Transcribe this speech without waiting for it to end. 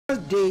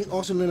Day,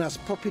 also known as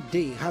Puppet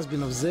Day, has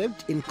been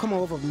observed in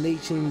Commonwealth of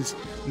Nations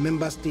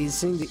member states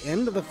since the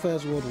end of the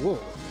First World War.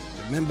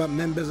 Remember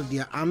members of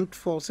their armed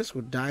forces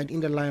who died in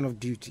the line of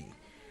duty.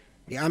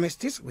 The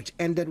Armistice, which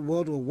ended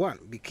World War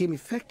I, became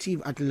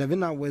effective at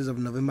 11 hours of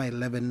November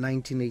 11,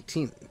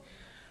 1918.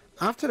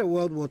 After the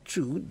World War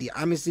II, the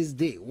Armistice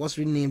Day was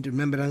renamed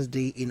Remembrance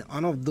Day in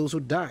honor of those who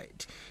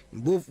died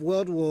in both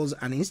world wars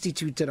and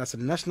instituted as a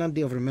National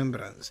Day of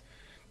Remembrance.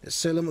 The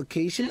solemn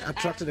occasion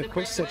attracted a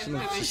cross-section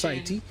of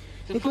society,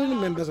 including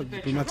members of the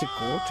diplomatic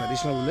corps,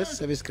 traditional rulers,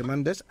 service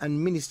commanders,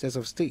 and ministers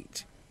of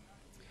state.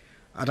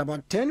 At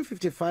about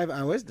 10:55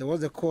 hours, there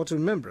was the call to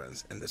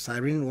remembrance, and the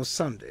siren was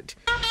sounded.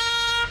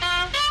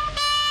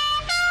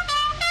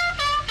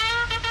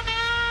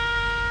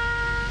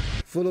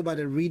 Followed by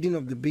the reading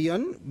of the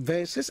Beyond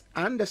verses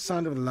and the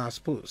sound of the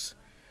last post.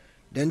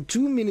 Then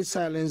 2-minute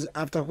silence,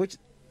 after which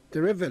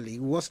the reveille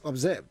was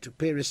observed to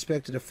pay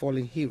respect to the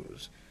fallen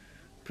heroes.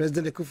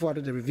 President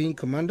Akufo-Addo, the Revenue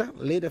Commander,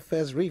 laid the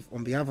first wreath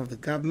on behalf of the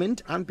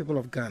government and people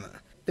of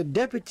Ghana. The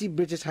Deputy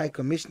British High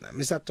Commissioner,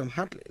 Mr. Tom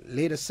Hartley,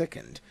 laid a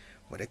second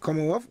for the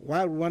Commonwealth,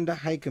 while Rwanda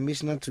High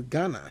Commissioner to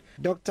Ghana,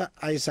 Dr.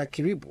 Isaac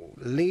Kiribo,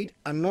 laid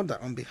another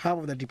on behalf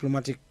of the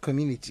diplomatic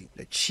community.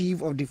 The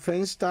Chief of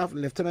Defense Staff,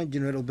 Lieutenant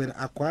General Obed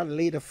Akwa,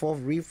 laid a fourth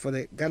wreath for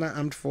the Ghana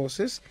Armed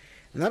Forces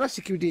and other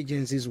security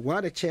agencies,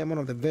 while the Chairman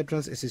of the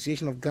Veterans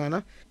Association of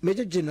Ghana,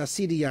 Major General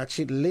C.D.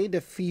 Yachi, laid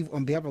a fifth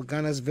on behalf of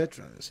Ghana's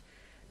veterans.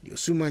 The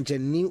Osumanche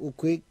Ni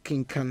Ukwe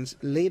Kinkans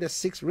laid a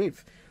sixth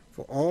wreath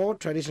for all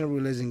traditional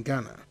rulers in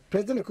Ghana.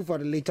 President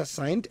Akufo-Addo later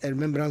signed a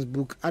remembrance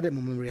book at the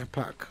Memorial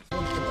Park.